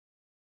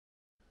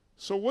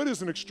So what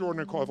is an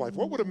extraordinary quality of life?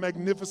 What would a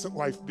magnificent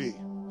life be?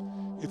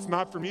 It's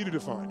not for me to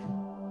define.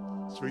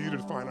 It's for you to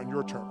define on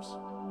your terms.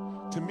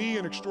 To me,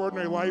 an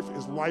extraordinary life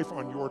is life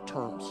on your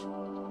terms.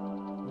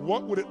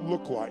 What would it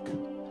look like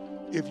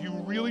if you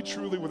really,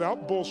 truly,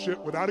 without bullshit,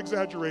 without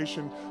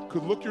exaggeration,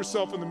 could look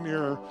yourself in the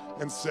mirror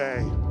and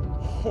say,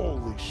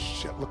 holy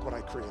shit, look what I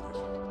created.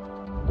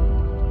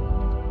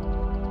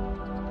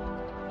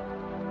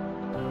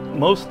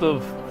 Most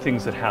of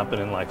things that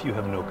happen in life you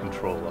have no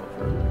control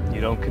over.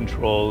 You don't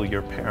control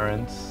your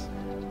parents,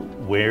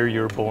 where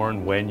you're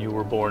born, when you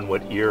were born,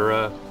 what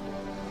era,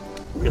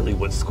 really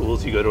what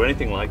schools you go to,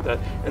 anything like that.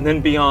 And then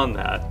beyond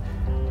that,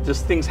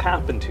 just things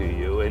happen to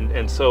you.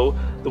 And so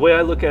the way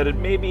I look at it,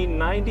 maybe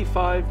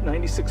 95,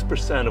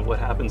 96% of what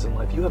happens in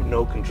life you have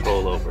no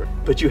control over.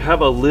 But you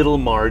have a little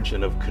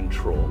margin of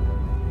control.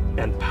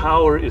 And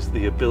power is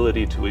the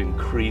ability to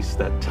increase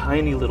that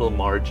tiny little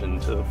margin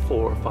to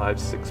 4, 5,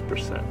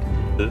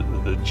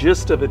 6%. The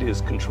gist of it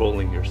is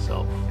controlling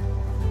yourself,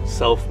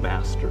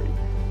 self-mastery.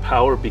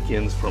 Power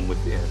begins from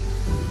within.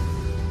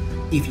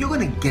 If you're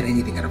gonna get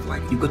anything out of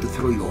life, you've got to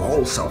throw your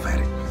whole self at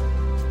it.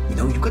 You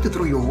know, you've got to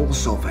throw your whole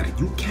self at it.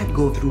 You can't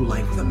go through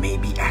life with a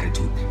maybe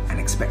attitude and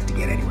expect to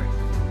get anywhere.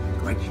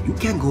 Right? You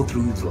can't go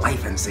through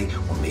life and say,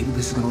 well, maybe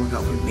this is gonna work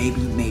out for me.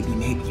 Maybe.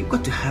 You've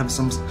got to have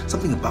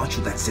something about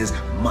you that says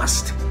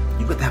must.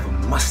 You've got to have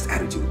a must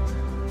attitude.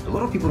 A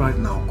lot of people right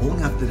now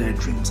going after their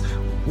dreams,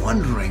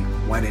 wondering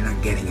why they're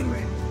not getting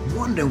anywhere,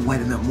 wondering why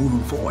they're not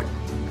moving forward,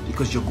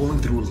 because you're going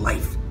through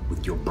life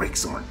with your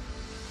brakes on.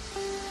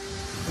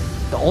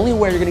 The only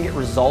way you're gonna get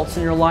results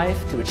in your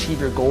life to achieve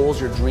your goals,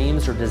 your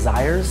dreams, your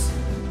desires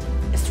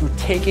is through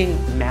taking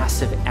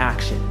massive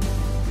action.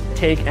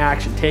 Take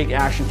action, take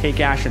action,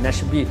 take action. That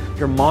should be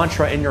your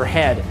mantra in your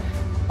head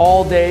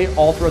all day,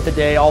 all throughout the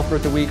day, all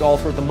throughout the week, all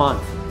throughout the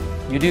month.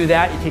 You do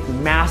that, you take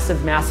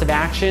massive, massive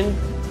action,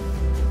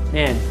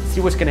 man,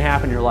 see what's gonna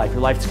happen in your life. Your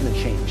life's gonna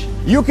change.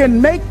 You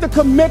can make the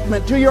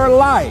commitment to your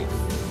life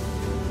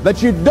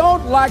that you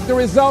don't like the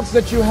results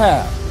that you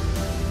have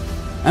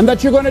and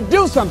that you're gonna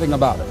do something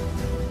about it.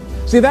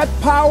 See, that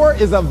power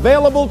is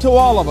available to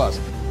all of us.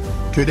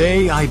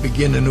 Today I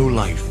begin a new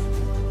life.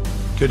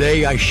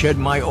 Today I shed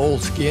my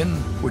old skin,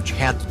 which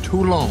hath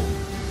too long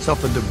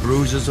suffered the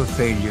bruises of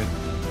failure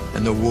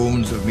and the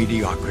wounds of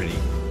mediocrity.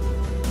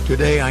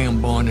 Today I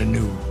am born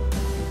anew,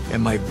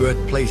 and my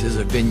birthplace is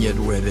a vineyard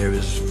where there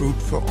is fruit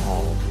for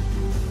all.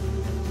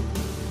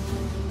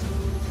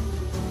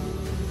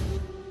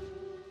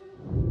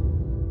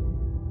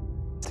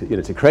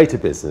 To create a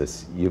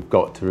business, you've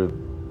got to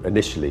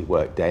initially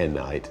work day and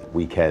night,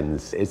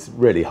 weekends. It's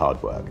really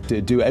hard work.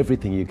 To do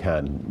everything you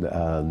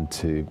can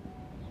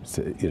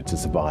to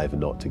survive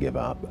and not to give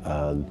up.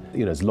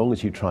 As long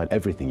as you try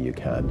everything you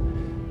can,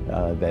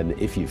 then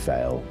if you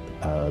fail,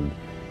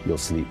 you'll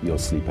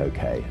sleep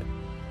okay.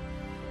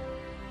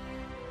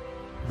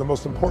 The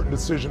most important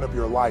decision of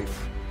your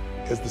life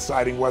is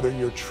deciding whether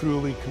you're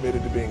truly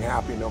committed to being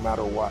happy no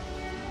matter what.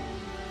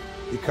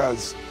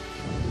 Because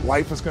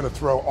life is going to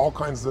throw all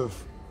kinds of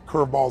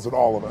curveballs at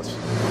all of us.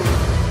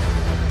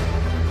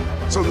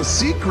 So the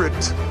secret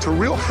to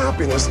real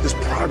happiness is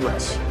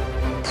progress.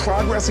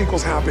 Progress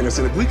equals happiness,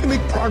 and if we can make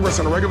progress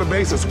on a regular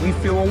basis, we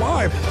feel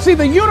alive. See,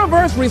 the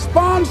universe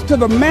responds to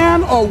the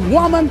man or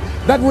woman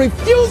that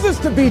refuses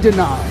to be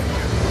denied.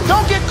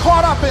 Don't get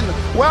caught up in,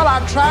 well,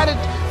 I've tried it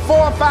 4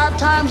 or 5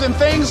 times and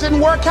things didn't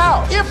work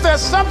out. If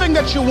there's something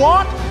that you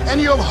want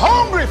and you're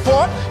hungry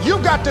for it,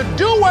 you've got to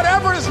do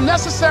whatever is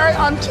necessary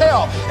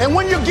until. And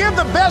when you give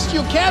the best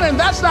you can and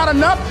that's not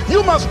enough,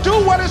 you must do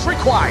what is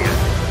required.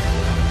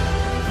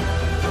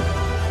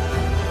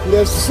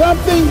 There's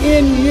something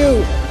in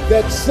you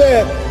that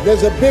said,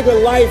 there's a bigger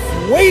life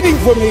waiting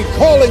for me,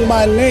 calling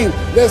my name.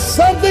 There's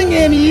something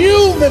in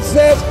you that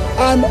says,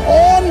 I'm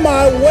on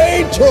my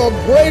way to a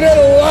greater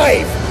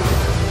life.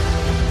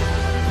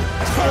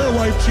 Entire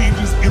life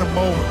changes in a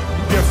moment.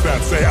 Guess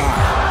that, say I.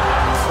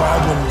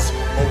 Problems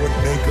are what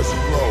make us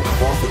grow.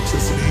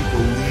 Authenticity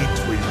will lead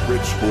to a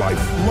rich life.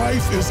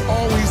 Life is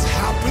always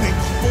happening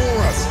for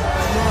us,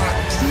 not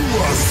to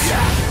us.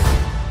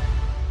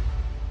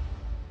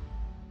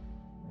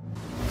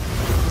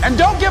 And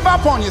don't give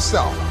up on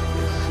yourself.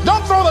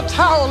 Don't throw the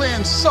towel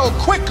in so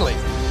quickly.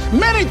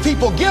 Many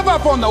people give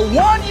up on the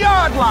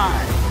 1-yard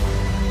line.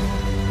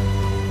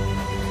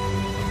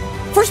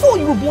 First of all,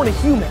 you were born a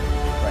human.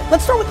 Right.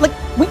 Let's start with,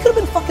 we could have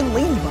been fucking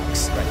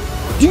ladybugs.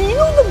 Right. Do you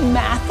know the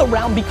math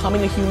around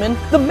becoming a human?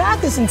 The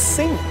math is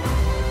insane.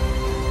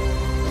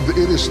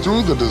 It is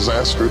through the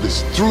disaster, it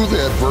is through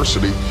the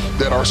adversity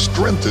that our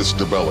strength is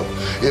developed.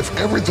 If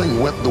everything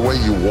went the way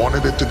you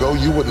wanted it to go,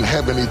 you wouldn't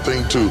have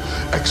anything to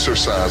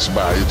exercise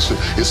by.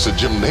 It's a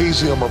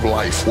gymnasium of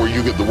life where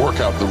you get to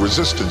work out the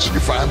resistance and you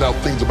find out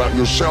things about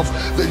yourself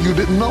that you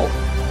didn't know.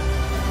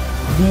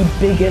 The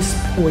biggest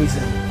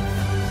poison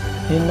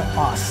in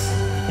us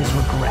is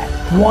regret.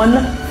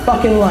 One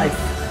fucking life.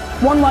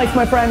 One life,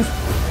 my friends.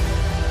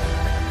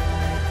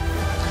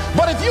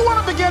 But if you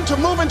want to begin to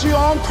move into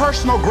your own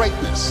personal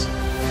greatness,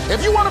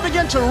 If you want to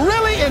begin to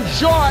really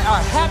enjoy a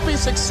happy,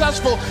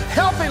 successful,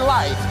 healthy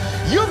life,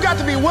 you've got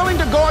to be willing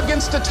to go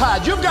against the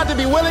tide. You've got to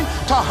be willing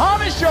to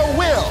harness your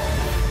will